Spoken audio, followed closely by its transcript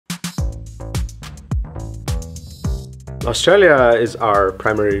Australia is our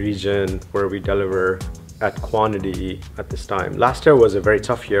primary region where we deliver at quantity at this time. Last year was a very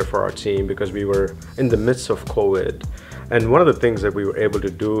tough year for our team because we were in the midst of COVID. And one of the things that we were able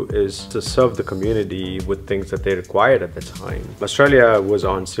to do is to serve the community with things that they required at the time. Australia was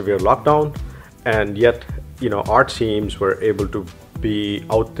on severe lockdown, and yet, our teams were able to be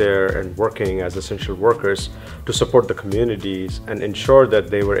out there and working as essential workers to support the communities and ensure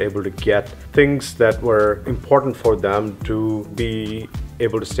that they were able to get things that were important for them to be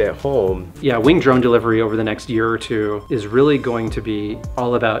able to stay at home. Yeah, Wing drone delivery over the next year or two is really going to be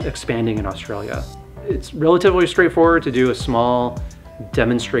all about expanding in Australia. It's relatively straightforward to do a small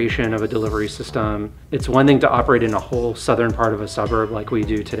demonstration of a delivery system. It's one thing to operate in a whole southern part of a suburb like we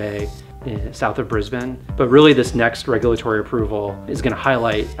do today south of Brisbane, but really this next regulatory approval is going to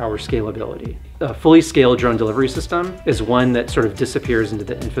highlight our scalability. A fully scaled drone delivery system is one that sort of disappears into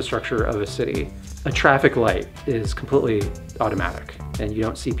the infrastructure of a city. A traffic light is completely automatic, and you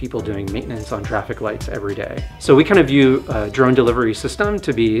don't see people doing maintenance on traffic lights every day. So we kind of view a drone delivery system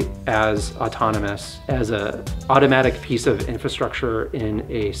to be as autonomous as an automatic piece of infrastructure in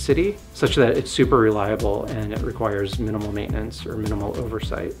a city, such that it's super reliable and it requires minimal maintenance or minimal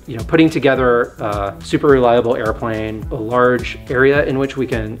oversight. Putting together a super reliable airplane, a large area in which we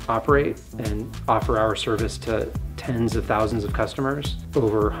can operate and offer our service to tens of thousands of customers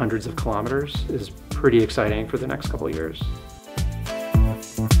over hundreds of kilometers is pretty exciting for the next couple of years.